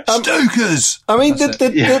 Yeah. Stukas! I mean,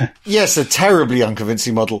 yes, a terribly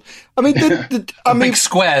unconvincing model. I mean, big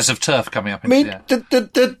squares of turf coming up.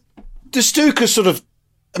 The Stuka sort of,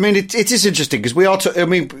 it is interesting because we've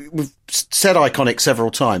said iconic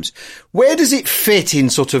several times. Where does it fit in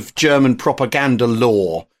sort of German propaganda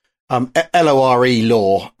lore, LORE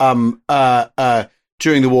lore,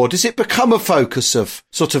 during the war? Does it become a focus of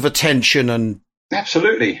sort of attention and...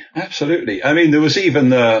 Absolutely. I mean, there was even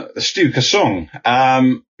the Stuka song.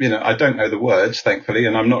 I don't know the words, thankfully,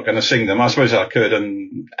 and I'm not going to sing them. I suppose I could,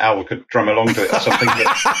 and Al could drum along to it or something.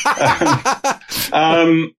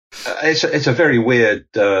 But, it's a very weird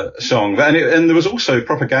song, and there was also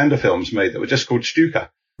propaganda films made that were just called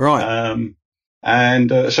Stuka. Right.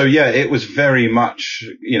 So it was very much,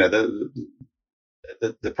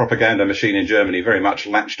 the propaganda machine in Germany very much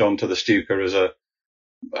latched onto the Stuka as a,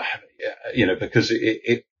 because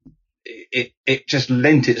it just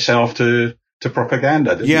lent itself to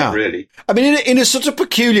propaganda, didn't it, really? I mean, in a sort of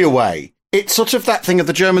peculiar way, it's sort of that thing of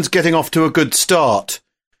the Germans getting off to a good start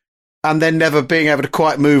and then never being able to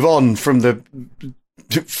quite move on from that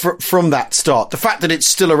start. The fact that it's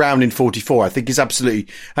still around in 44, I think, is absolutely,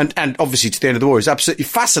 and obviously to the end of the war, is absolutely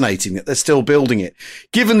fascinating that they're still building it.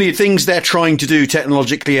 Given the things they're trying to do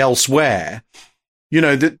technologically elsewhere,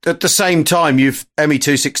 at the same time, you've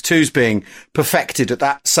ME-262s being perfected at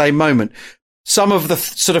that same moment. Some of the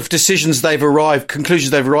sort of conclusions they've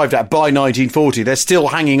arrived at by 1940, they're still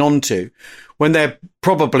hanging on to when they're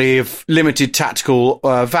probably of limited tactical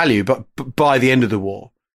value, but by the end of the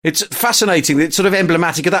war. It's fascinating. It's sort of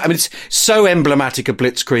emblematic of that. I mean, it's so emblematic of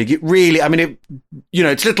Blitzkrieg. It really,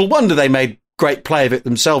 it's little wonder they made great play of it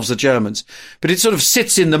themselves, the Germans, but it sort of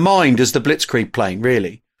sits in the mind as the Blitzkrieg plane,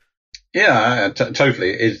 really. Yeah,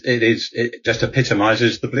 totally. It just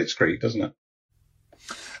epitomizes the Blitzkrieg, doesn't it?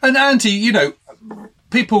 And Andy,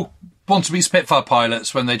 people want to be Spitfire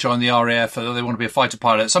pilots when they join the RAF, or they want to be a fighter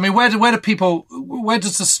pilots. I mean, where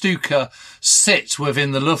does the Stuka sit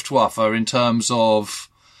within the Luftwaffe in terms of,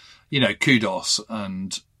 kudos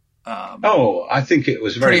and? I think it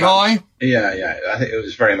was very pretty high. Yeah. I think it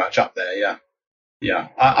was very much up there. Yeah.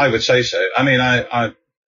 I would say so. I mean, I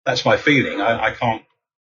that's my feeling. I can't,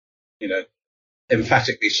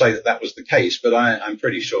 emphatically say that was the case, but I'm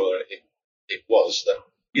pretty sure it was that,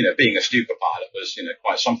 being a Stuka pilot was,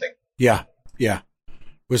 quite something. Yeah.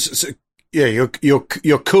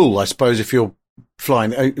 You're cool, I suppose, if you're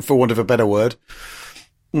flying, for want of a better word.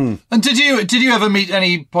 Mm. And did you ever meet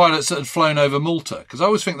any pilots that had flown over Malta? Because I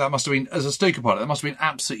always think that must have been, as a Stuka pilot, that must have been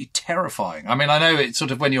absolutely terrifying. I mean, I know it's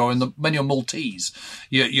sort of when you're Maltese,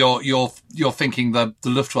 you're thinking the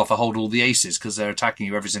Luftwaffe hold all the aces because they're attacking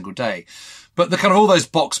you every single day. But the kind of all those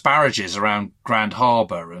box barrages around Grand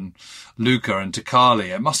Harbour and Lucca and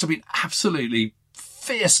Tokali, it must have been absolutely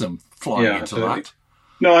fearsome flying into absolutely. that.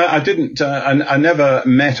 No, I didn't. I never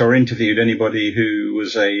met or interviewed anybody who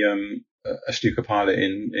was a Stuka pilot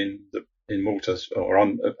in Malta or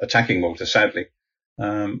on attacking Malta. Sadly,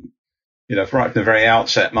 right from the very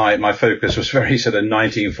outset, my focus was very sort of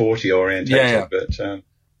 1940 orientated. But so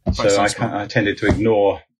I tended to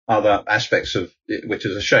ignore other aspects of it, which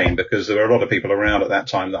is a shame because there were a lot of people around at that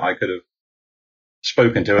time that I could have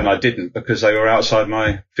spoken to, and I didn't because they were outside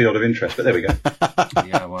my field of interest. But there we go.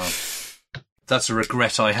 Yeah, well. that's a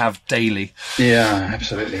regret I have daily. Yeah,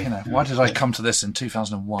 absolutely. Why did I come to this in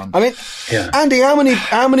 2001? I mean, Andy,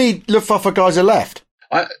 how many Luftwaffe guys are left?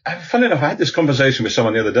 Funny enough, I had this conversation with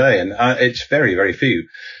someone the other day, and it's very, very few.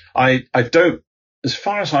 I don't, as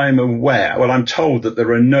far as I'm aware, well, I'm told that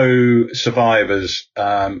there are no survivors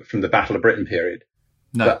from the Battle of Britain period.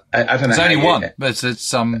 No, but I don't know. There's only one. But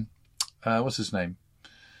it's what's his name?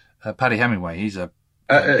 Paddy Hemingway. He's a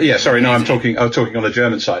I'm talking on the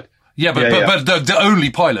German side. Yeah, but the only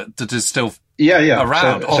pilot that is still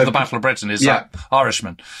around of the Battle of Britain is that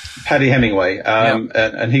Irishman. Paddy Hemingway,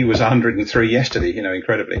 and he was 103 yesterday,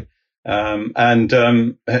 incredibly.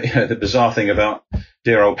 The bizarre thing about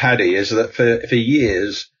dear old Paddy is that for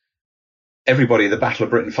years, everybody at the Battle of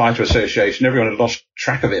Britain Fighter Association, everyone had lost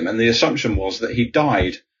track of him, and the assumption was that he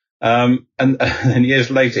died. And then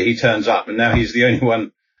years later, he turns up, and now he's the only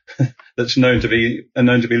one that's known to be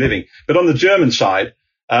living. But on the German side,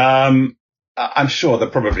 I'm sure there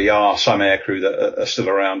probably are some aircrew that are still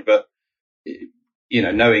around, but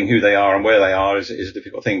knowing who they are and where they are is a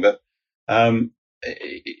difficult thing. But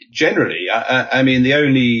generally, I mean, the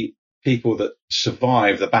only people that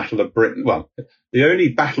survived the Battle of Britain, the only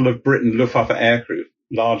Battle of Britain Luftwaffe aircrew,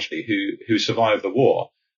 largely, who survived the war,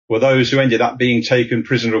 were those who ended up being taken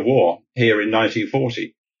prisoner of war here in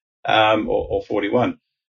 1940 or 41,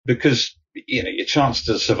 because your chances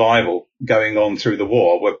of survival going on through the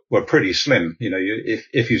war were pretty slim.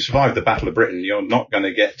 If you survived the Battle of Britain, you're not going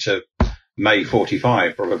to get to May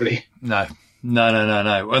 45, probably. No.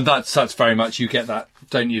 And that's very much, you get that,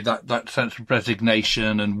 don't you? That sense of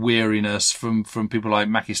resignation and weariness from people like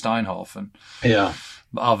Mackie Steinhoff and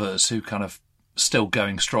others who kind of still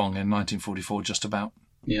going strong in 1944, just about.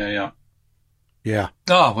 Yeah.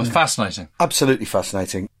 Oh, it was fascinating. Absolutely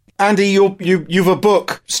fascinating. Andy, you've a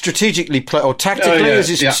book strategically or tactically.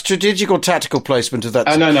 Is it strategic or tactical placement of that?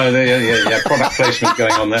 No, product placement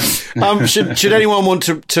going on there. Should anyone want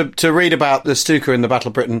to read about the Stuka in the Battle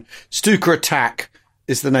of Britain? Stuka Attack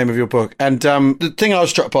is the name of your book. And the thing I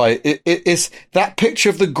was struck by is that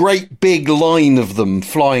picture of the great big line of them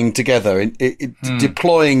flying together,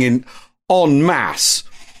 deploying en masse.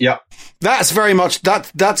 Yeah, that's very much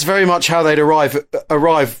how they'd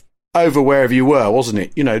arrive over wherever you were, wasn't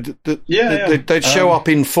it? They'd show up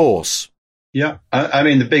in force. Yeah, I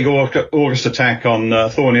mean, the big August attack on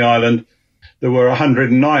Thorney Island, there were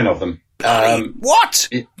 109 of them. What?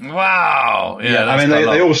 Wow. Yeah, I mean,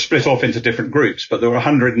 they all split off into different groups, but there were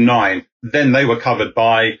 109. Then they were covered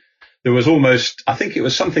by, there was almost, I think it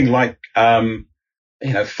was something like,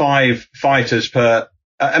 5 fighters per,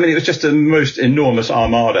 it was just the most enormous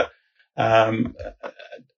armada.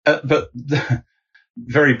 But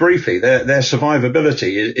very briefly, their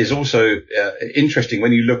survivability is also interesting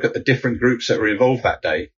when you look at the different groups that were involved that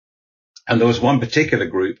day. And there was one particular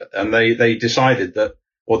group, and they decided that,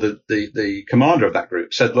 or the commander of that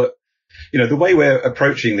group said, look, the way we're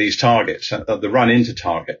approaching these targets, the run into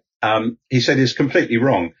target, he said is completely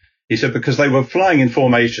wrong. He said because they were flying in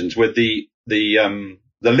formations with the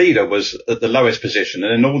leader was at the lowest position,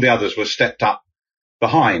 and then all the others were stepped up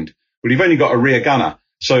behind. Well, you've only got a rear gunner,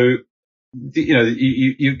 so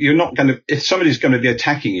you're not going to, if somebody's going to be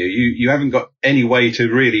attacking you, you haven't got any way to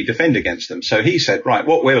really defend against them. So he said, right,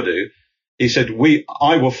 what we'll do, he said,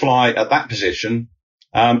 I will fly at that position,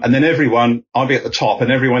 and then I'll be at the top,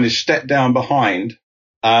 and everyone is stepped down behind,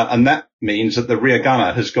 and that means that the rear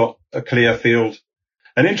gunner has got a clear field.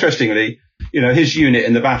 And interestingly, his unit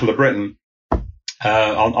in the Battle of Britain,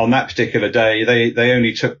 on that particular day, they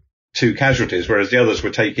only took 2 casualties, whereas the others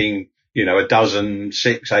were taking, a dozen,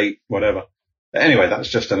 6, 8, whatever. Anyway, that's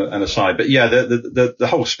just an aside. But yeah, the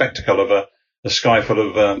whole spectacle of a sky full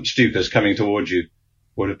of Stukas coming towards you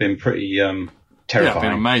would have been pretty terrifying. Yeah, it'd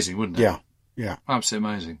been amazing, wouldn't it? Yeah. Absolutely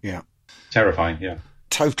amazing. Yeah. Terrifying, yeah.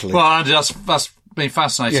 Totally. Well, Andy, that's been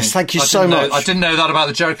fascinating. Yes, thank you so much. I didn't know that about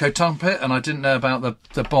the Jericho Trumpet, and I didn't know about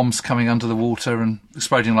the bombs coming under the water and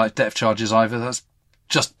exploding like depth charges either. That's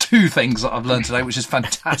just 2 things that I've learned today, which is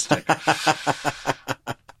fantastic.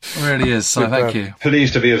 It really is. So thank you.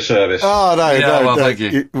 Pleased to be of service. Oh, no. Thank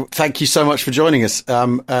you. Thank you so much for joining us.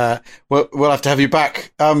 We'll have to have you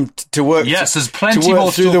back to work. Yes, there's plenty more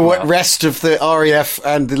to through talk the about. Rest of the RAF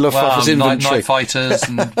and the Luftwaffe's inventory. Night Fighters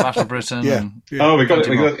and Battle of Britain. Oh, we've got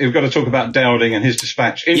to talk about Dowding and his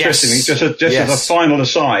dispatch. Interestingly, just as a final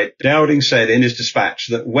aside, Dowding said in his dispatch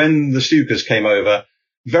that when the Stukas came over,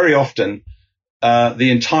 very often the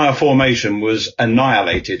entire formation was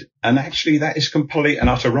annihilated. And actually that is complete and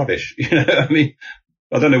utter rubbish. I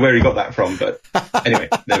don't know where he got that from, but anyway,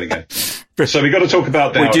 there we go. So we've got to talk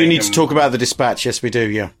about Dowding. We do need to talk about the dispatch. Yes, we do.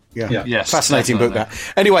 Yeah. Yeah. Yes, fascinating definitely. book,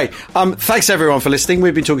 that. Anyway, thanks everyone for listening.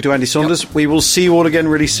 We've been talking to Andy Saunders. We will see you all again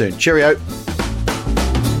really soon. Cheerio.